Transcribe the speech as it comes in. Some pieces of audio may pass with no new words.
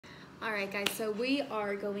All right, guys, so we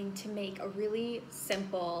are going to make a really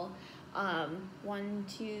simple 1,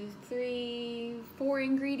 2, 3, 4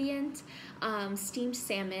 ingredient steamed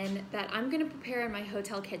salmon that I'm gonna prepare in my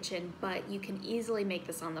hotel kitchen, but you can easily make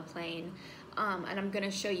this on the plane. And I'm gonna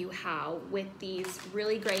show you how with these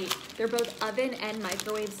really great, they're both oven and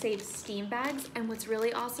microwave safe steam bags. And what's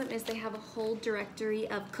really awesome is they have a whole directory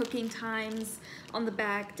of cooking times on the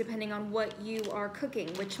back, depending on what you are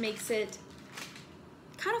cooking, which makes it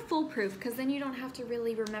kind of foolproof because then you don't have to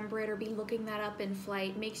really remember it or be looking that up in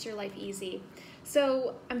flight. Makes your life easy.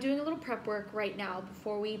 So I'm doing a little prep work right now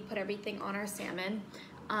before we put everything on our salmon.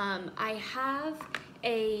 I have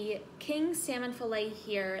a king salmon fillet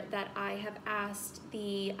here that I have asked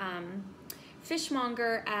the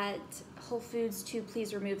fishmonger at Whole Foods to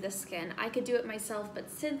please remove the skin. I could do it myself, but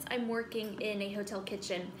since I'm working in a hotel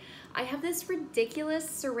kitchen, I have this ridiculous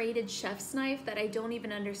serrated chef's knife that I don't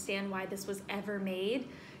even understand why this was ever made.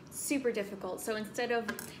 It's super difficult. So instead of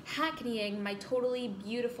hackneying my totally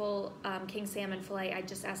beautiful king salmon fillet, I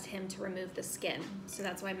just asked him to remove the skin. So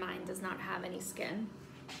that's why mine does not have any skin.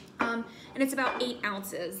 And it's about 8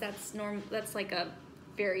 ounces. That's like a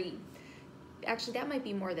very, actually that might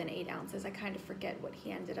be more than 8 ounces. I kind of forget what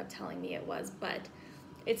he ended up telling me it was, but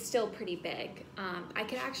it's still pretty big. I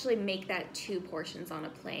could actually make that 2 portions on a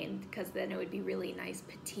plane because then it would be really nice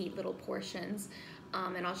petite little portions.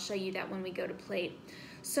 And I'll show you that when we go to plate.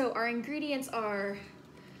 So our ingredients are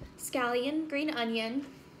scallion, green onion,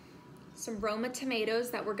 some Roma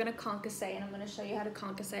tomatoes that we're gonna concasse, and I'm gonna show you how to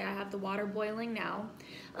concasse. I have the water boiling now.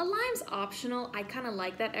 A lime's optional. I kind of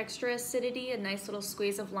like that extra acidity, a nice little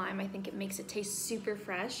squeeze of lime. I think it makes it taste super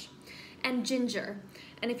fresh. And ginger.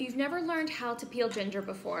 And if you've never learned how to peel ginger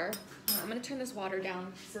before, I'm gonna turn this water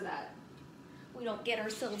down so that we don't get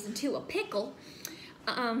ourselves into a pickle.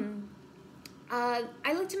 I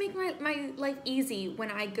like to make my life easy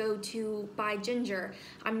when I go to buy ginger.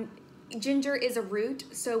 Ginger is a root,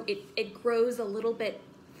 so it grows a little bit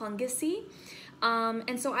fungusy.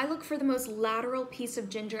 And so I look for the most lateral piece of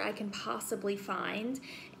ginger I can possibly find.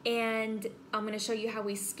 And I'm gonna show you how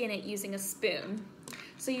we skin it using a spoon.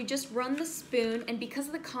 So you just run the spoon, and because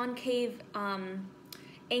of the concave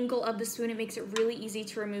angle of the spoon, it makes it really easy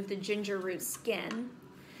to remove the ginger root skin.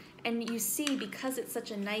 And you see, because it's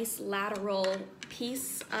such a nice lateral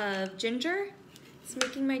piece of ginger, it's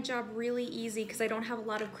making my job really easy because I don't have a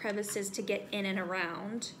lot of crevices to get in and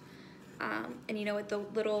around. And you know what, the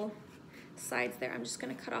little sides there, I'm just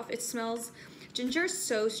gonna cut off. It smells, ginger is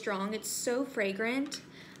so strong, it's so fragrant,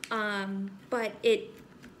 but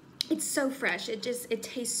it's so fresh. It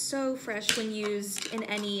tastes so fresh when used in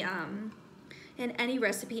any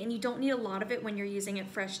recipe, and you don't need a lot of it when you're using it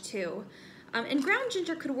fresh too. And ground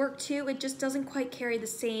ginger could work too, it just doesn't quite carry the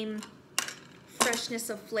same freshness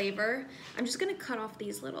of flavor. I'm just gonna cut off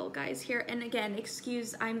these little guys here. And again,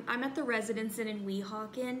 excuse, I'm at the Residence Inn in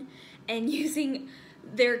Weehawken and using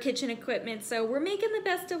their kitchen equipment, so we're making the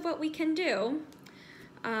best of what we can do.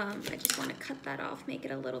 I just wanna cut that off, make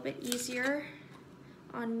it a little bit easier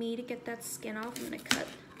on me to get that skin off. I'm gonna cut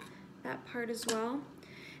that part as well.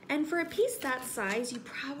 And for a piece that size, you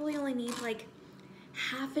probably only need like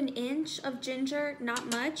 1/2 inch of ginger,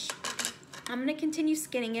 not much. I'm gonna continue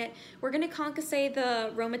skinning it. We're gonna concasse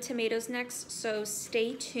the Roma tomatoes next, so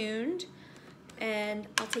stay tuned and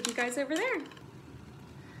I'll take you guys over there.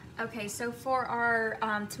 Okay, so for our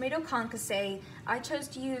tomato concasse, I chose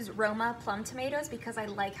to use Roma Plum tomatoes because I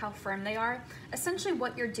like how firm they are. Essentially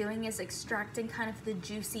what you're doing is extracting kind of the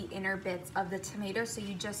juicy inner bits of the tomato, so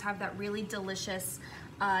you just have that really delicious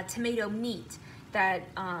tomato meat that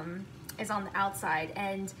is on the outside.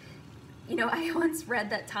 And you know, I once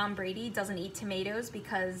read that Tom Brady doesn't eat tomatoes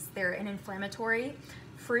because they're an inflammatory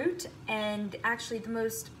fruit, and actually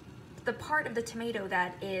the part of the tomato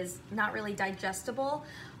that is not really digestible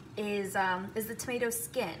is the tomato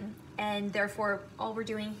skin, and therefore all we're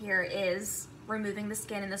doing here is removing the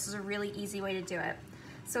skin, and this is a really easy way to do it.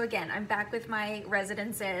 So again, I'm back with my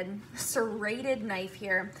Residence Inn serrated knife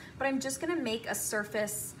here, but I'm just gonna make a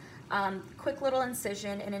surface quick little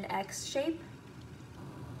incision in an X shape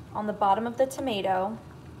on the bottom of the tomato.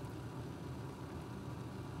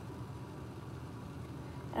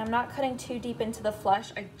 And I'm not cutting too deep into the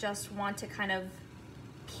flesh, I just want to kind of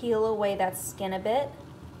peel away that skin a bit.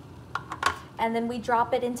 And then we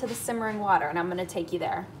drop it into the simmering water, and I'm gonna take you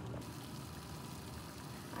there.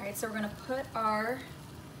 All right, so we're gonna put our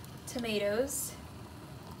tomatoes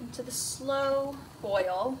into the slow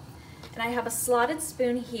boil. And I have a slotted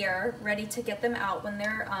spoon here ready to get them out when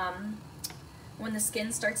they're when the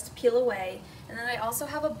skin starts to peel away. And then I also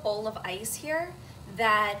have a bowl of ice here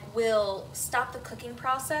that will stop the cooking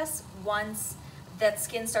process once that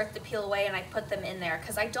skin starts to peel away and I put them in there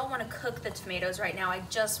because I don't want to cook the tomatoes right now. I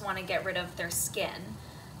just want to get rid of their skin.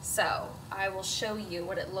 So I will show you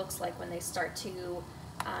what it looks like when they start to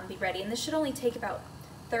be ready. And this should only take about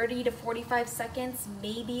 30 to 45 seconds,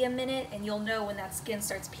 maybe a minute, and you'll know when that skin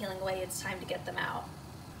starts peeling away, it's time to get them out.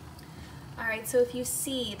 All right, so if you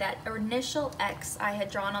see that initial X I had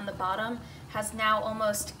drawn on the bottom has now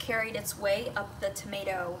almost carried its way up the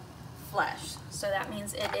tomato flesh. So that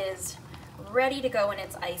means it is ready to go in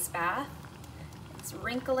its ice bath. It's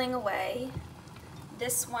wrinkling away.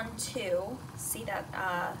 This one too, see that,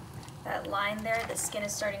 that line there? The skin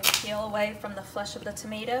is starting to peel away from the flesh of the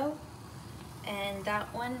tomato. And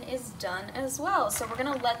that one is done as well. So we're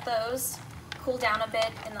gonna let those cool down a bit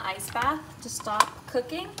in the ice bath to stop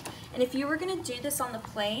cooking. And if you were gonna do this on the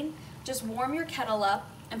plane, just warm your kettle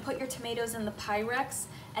up and put your tomatoes in the pyrex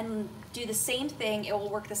and do the same thing. It will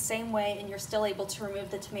work the same way and you're still able to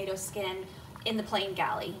remove the tomato skin in the plain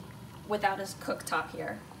galley without a cooktop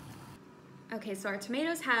here. Okay, so our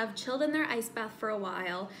tomatoes have chilled in their ice bath for a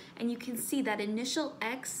while, and you can see that initial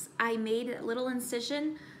X I made, a little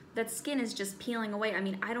incision, that skin is just peeling away. I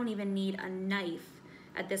mean, I don't even need a knife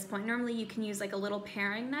at this point. Normally you can use like a little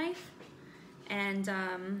paring knife and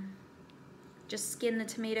just skin the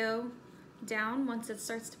tomato down once it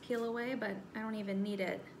starts to peel away, but I don't even need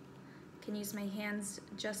it. I can use my hands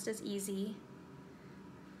just as easy.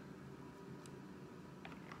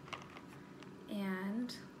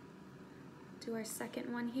 And do our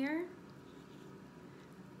second one here.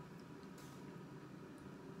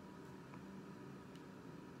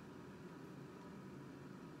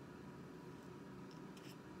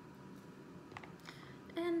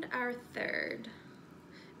 And our third.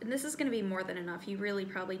 And this is gonna be more than enough. You really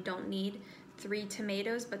probably don't need 3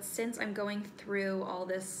 tomatoes, but since I'm going through all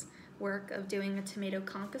this work of doing a tomato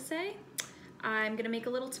concassé, I'm gonna make a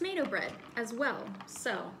little tomato bread as well.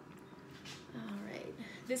 So, all right.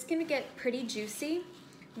 This can get pretty juicy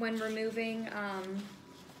when removing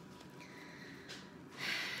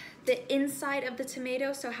the inside of the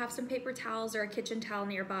tomato, so have some paper towels or a kitchen towel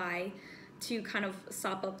nearby to kind of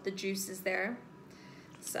sop up the juices there.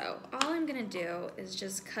 So all I'm gonna do is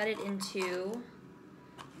just cut it into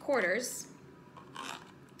quarters.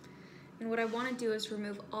 And what I wanna do is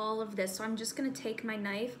remove all of this. So I'm just gonna take my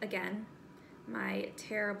knife, again, my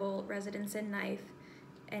terrible Residence Inn knife,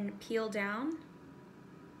 and peel down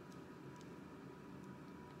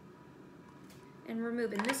and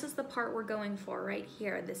remove. And this is the part we're going for right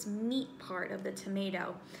here, this meat part of the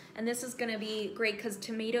tomato. And this is gonna be great because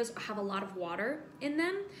tomatoes have a lot of water in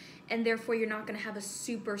them, and therefore you're not gonna have a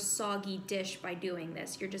super soggy dish by doing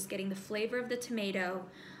this. You're just getting the flavor of the tomato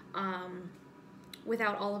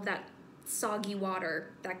without all of that soggy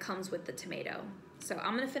water that comes with the tomato. So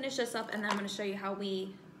I'm gonna finish this up and then I'm gonna show you how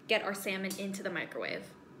we get our salmon into the microwave.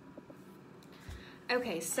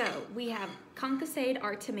 Okay, so we have concassed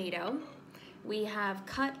our tomato. We have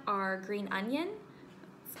cut our green onion.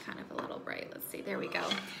 It's kind of a little bright, let's see, there we go.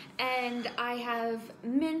 And I have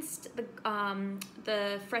minced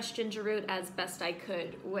the fresh ginger root as best I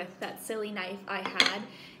could with that silly knife I had.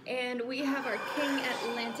 And we have our King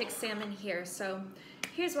Atlantic salmon here. So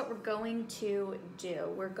here's what we're going to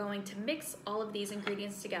do. We're going to mix all of these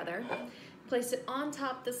ingredients together, place it on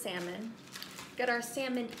top of the salmon, get our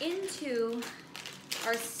salmon into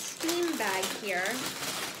our steam bag here.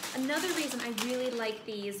 Another reason I really like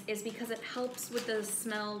these is because it helps with the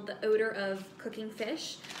smell, the odor of cooking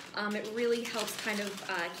fish. It really helps kind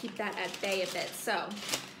of keep that at bay a bit. So,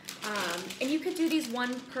 and you could do these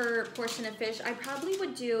 1 per portion of fish. I probably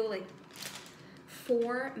would do like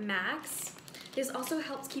 4 max. This also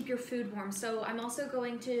helps keep your food warm. So I'm also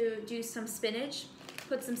going to do some spinach,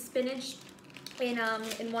 put some spinach in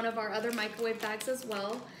one of our other microwave bags as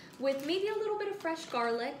well, with maybe a little bit of fresh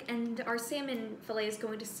garlic, and our salmon fillet is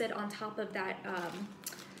going to sit on top of that,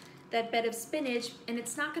 that bed of spinach, and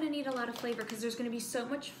it's not gonna need a lot of flavor because there's gonna be so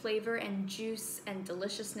much flavor and juice and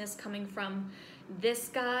deliciousness coming from this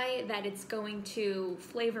guy that it's going to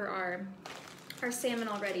flavor our salmon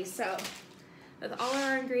already. So with all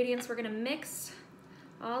our ingredients, we're gonna mix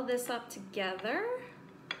all this up together.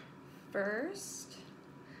 First,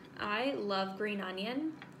 I love green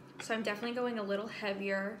onion, so I'm definitely going a little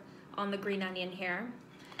heavier on the green onion here.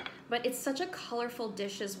 But it's such a colorful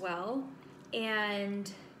dish as well, and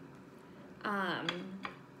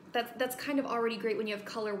that's kind of already great when you have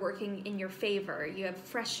color working in your favor. You have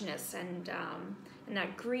freshness and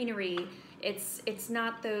that greenery. It's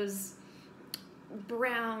not those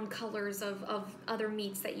brown colors of other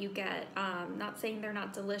meats that you get. Not saying they're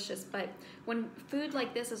not delicious, but when food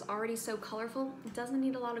like this is already so colorful, it doesn't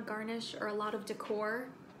need a lot of garnish or a lot of decor.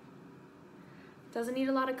 Doesn't need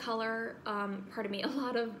a lot of color, pardon me, a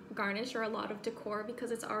lot of garnish or a lot of decor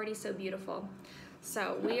because it's already so beautiful.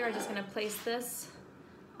 So we are just gonna place this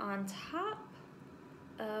on top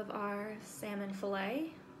of our salmon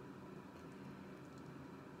fillet.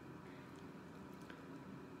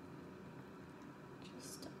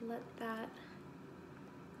 Just let that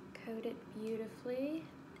coat it beautifully.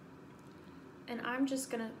 And I'm just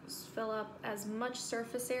gonna fill up as much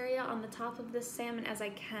surface area on the top of this salmon as I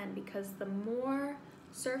can, because the more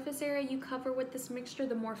surface area you cover with this mixture,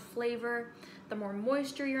 the more flavor, the more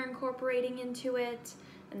moisture you're incorporating into it,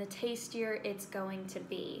 and the tastier it's going to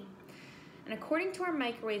be. And according to our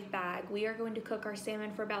microwave bag, we are going to cook our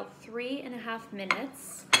salmon for about 3.5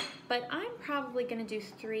 minutes, but I'm probably gonna do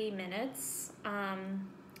 3 minutes.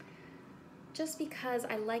 Just because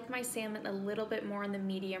I like my salmon a little bit more on the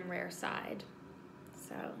medium rare side.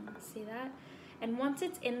 So, see that? And once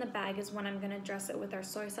it's in the bag is when I'm gonna dress it with our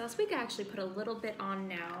soy sauce. We can actually put a little bit on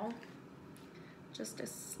now. Just a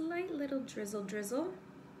slight little drizzle.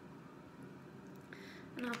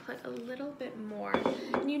 And I'll put a little bit more.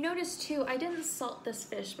 And you notice too, I didn't salt this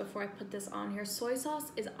fish before I put this on here. Soy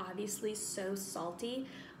sauce is obviously so salty.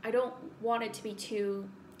 I don't want it to be too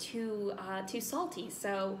salty.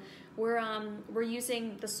 So we're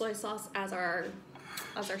using the soy sauce as our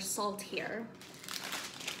salt here.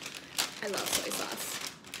 I love soy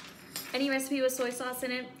sauce. Any recipe with soy sauce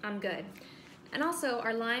in it, I'm good. And also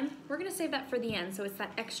our lime, we're gonna save that for the end, so it's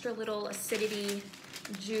that extra little acidity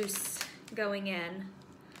juice going in.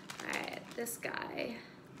 All right, this guy.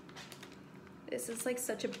 This is like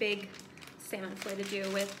such a big salmon fillet to do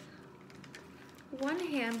with one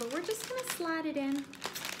hand, but we're just gonna slide it in,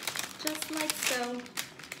 just like so.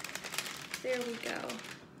 There we go.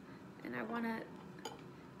 And I wanna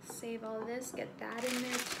save all this, get that in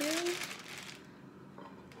there too.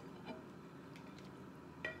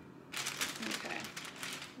 Okay,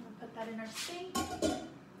 I'm gonna put that in our sink.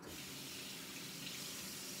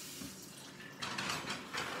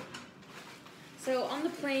 So on the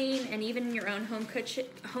plane and even in your own home kitchen,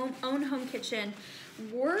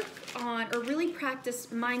 work on or really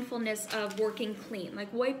practice mindfulness of working clean,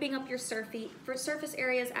 like wiping up your surface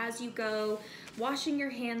areas as you go, washing your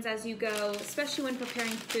hands as you go, especially when preparing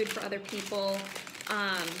food for other people.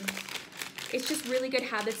 It's just really good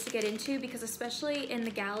habits to get into, because especially in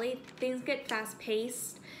the galley, things get fast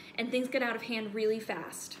paced and things get out of hand really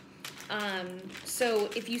fast. So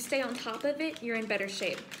if you stay on top of it, you're in better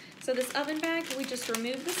shape. So this oven bag, we just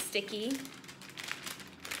remove the sticky,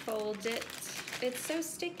 fold it. It's so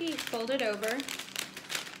sticky. Fold it over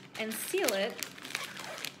and seal it.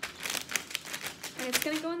 And it's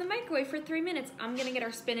gonna go in the microwave for 3 minutes. I'm gonna get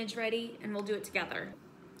our spinach ready and we'll do it together.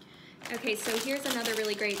 Okay, so here's another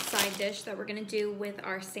really great side dish that we're gonna do with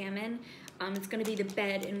our salmon. It's gonna be the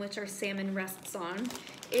bed in which our salmon rests on,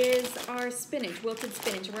 is our spinach, wilted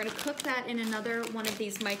spinach. We're gonna cook that in another one of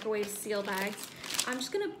these microwave seal bags. I'm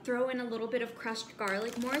just gonna throw in a little bit of crushed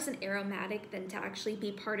garlic, more as an aromatic than to actually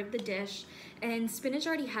be part of the dish. And spinach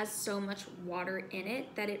already has so much water in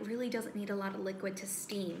it that it really doesn't need a lot of liquid to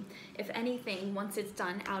steam. If anything, once it's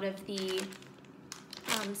done out of the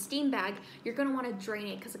steam bag, you're gonna wanna drain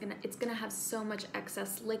it because it's gonna have so much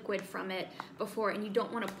excess liquid from it before, and you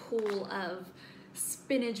don't want a pool of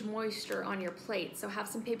spinach moisture on your plate. So have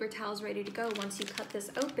some paper towels ready to go once you cut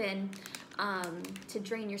this open to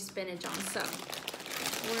drain your spinach on. So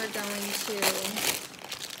we're going to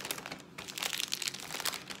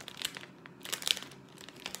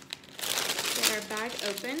get our bag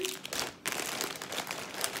open.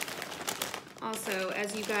 Also,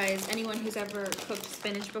 as you guys, anyone who's ever cooked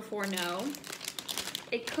spinach before know,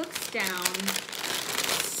 it cooks down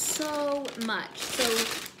so much. So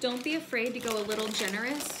don't be afraid to go a little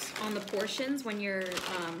generous on the portions when you're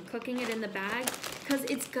cooking it in the bag, because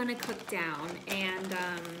it's gonna cook down, and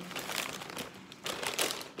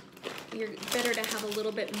you're better to have a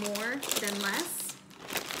little bit more than less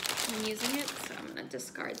when using it. So I'm gonna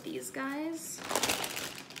discard these guys.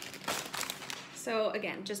 So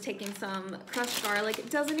again, just taking some crushed garlic. It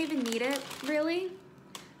doesn't even need it, really.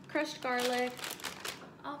 Crushed garlic.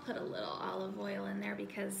 I'll put a little olive oil in there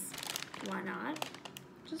because why not?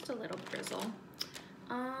 Just a little drizzle.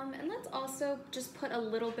 And let's also just put a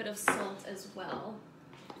little bit of salt as well.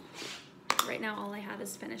 Right now all I have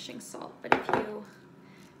is finishing salt, but if you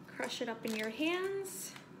crush it up in your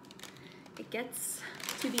hands, it gets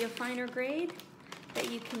to be a finer grade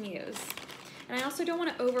that you can use. And I also don't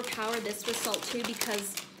want to overpower this with salt too,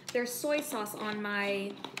 because there's soy sauce on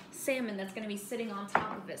my salmon that's going to be sitting on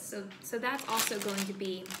top of this. So that's also going to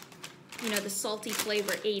be, you know, the salty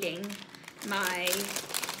flavor aiding my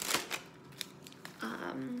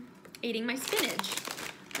eating my spinach.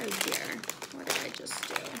 Oh dear, what did I just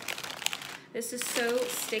do? This is so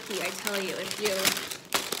sticky, I tell you, if you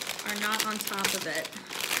are not on top of it.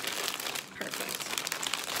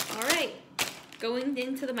 Perfect. All right, going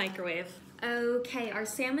into the microwave. Okay, our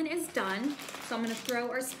salmon is done, so I'm gonna throw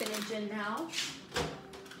our spinach in now.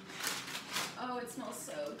 Oh, it smells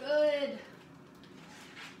so good.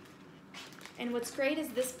 And what's great is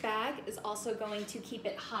this bag is also going to keep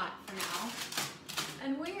it hot for now.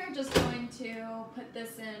 And we are just going to put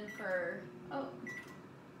this in for, oh,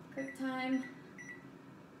 quick time.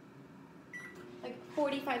 Like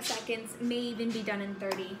 45 seconds, may even be done in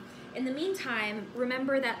 30. In the meantime,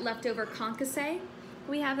 remember that leftover concasse?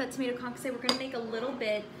 We have that tomato concasse. We're gonna make a little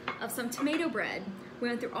bit of some tomato bread. We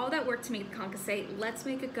went through all that work to make the concasse. Let's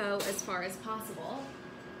make it go as far as possible.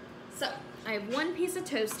 So, I have one piece of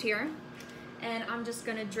toast here, and I'm just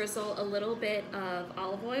gonna drizzle a little bit of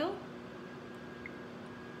olive oil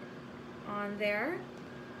on there.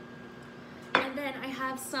 And then I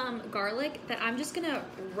have some garlic that I'm just gonna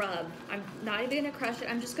rub. I'm not even gonna crush it,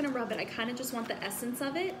 I'm just gonna rub it. I kinda just want the essence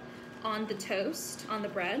of it on the toast, on the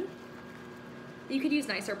bread. You could use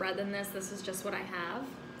nicer bread than this. This is just what I have.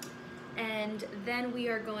 And then we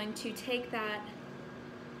are going to take that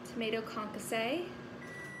tomato concasse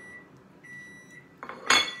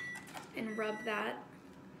and rub that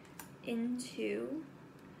into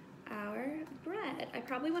our bread. I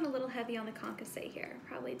probably went a little heavy on the concasse here.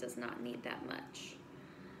 Probably does not need that much.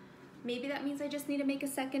 Maybe that means I just need to make a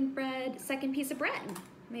second piece of bread.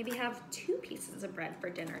 Maybe have 2 pieces of bread for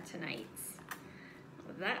dinner tonight.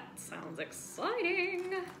 That sounds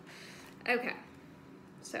exciting. Okay,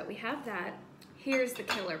 so we have that. Here's the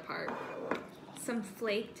killer part. Some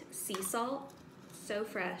flaked sea salt. So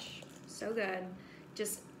fresh, so good.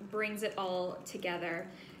 Just brings it all together.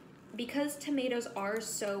 Because tomatoes are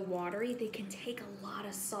so watery, they can take a lot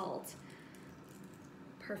of salt.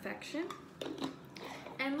 Perfection.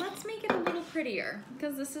 And let's make it a little prettier,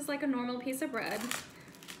 because this is like a normal piece of bread.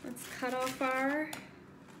 Let's cut off our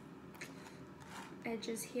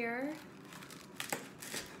edges here.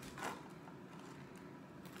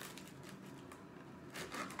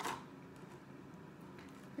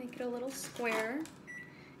 Make it a little square.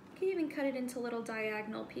 You can even cut it into little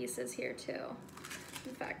diagonal pieces here too.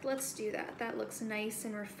 In fact, let's do that. That looks nice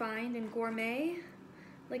and refined and gourmet,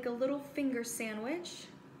 like a little finger sandwich.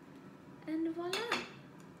 And voila,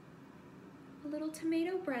 a little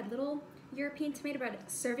tomato bread, little European tomato bread.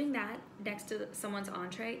 Serving that next to someone's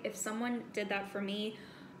entree, if someone did that for me,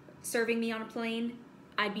 serving me on a plane,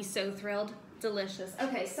 I'd be so thrilled. Delicious.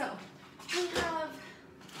 Okay, so we have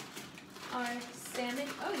our salmon.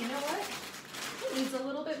 Oh, you know what? It needs a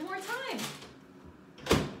little bit more time.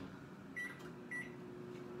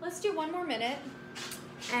 Let's do 1 more minute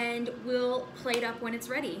and we'll plate up when it's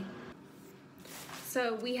ready.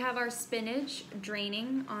 So we have our spinach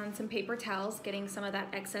draining on some paper towels, getting some of that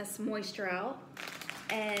excess moisture out.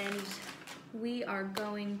 And we are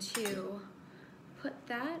going to put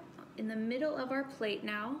that in the middle of our plate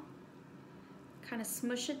now. Kind of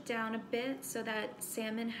smush it down a bit so that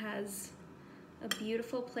salmon has a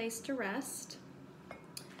beautiful place to rest.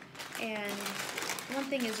 And one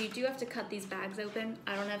thing is you do have to cut these bags open.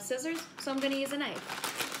 I don't have scissors, so I'm gonna use a knife.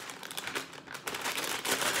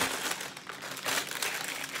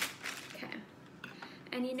 Okay.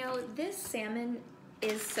 And you know, this salmon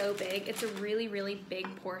is so big. It's a really, really big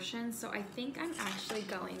portion, so I think I'm actually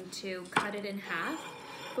going to cut it in half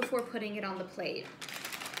before putting it on the plate.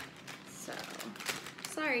 So,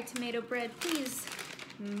 sorry, tomato bread, please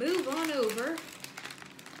move on over.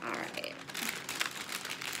 All right.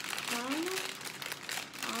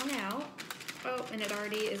 On out. Oh, and it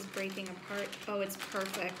already is breaking apart. Oh, it's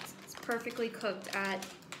perfect. It's perfectly cooked at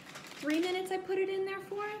 3 minutes I put it in there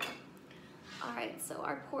for. All right, so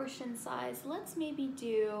our portion size, let's maybe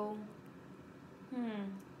do,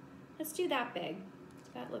 let's do that big.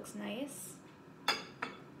 That looks nice. All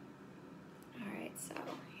right, so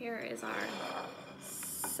here is our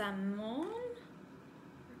salmon.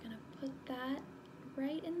 We're gonna put that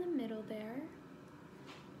right in the middle there.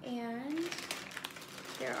 And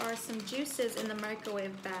there are some juices in the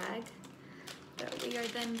microwave bag that we are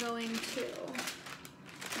then going to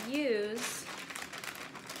use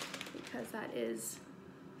because that is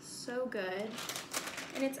so good.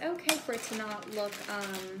 And it's okay for it to not look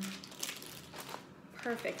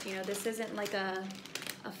perfect. You know, this isn't like a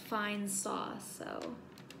fine sauce, so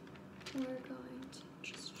we're going to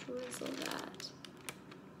just drizzle that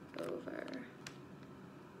over.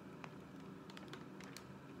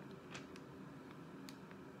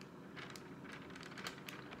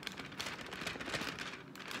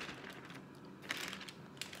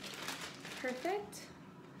 perfect.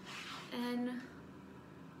 And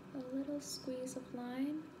a little squeeze of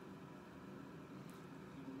lime.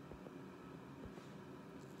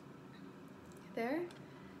 There,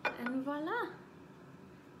 and voila.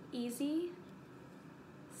 Easy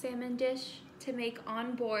salmon dish to make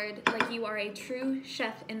on board like you are a true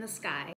chef in the sky.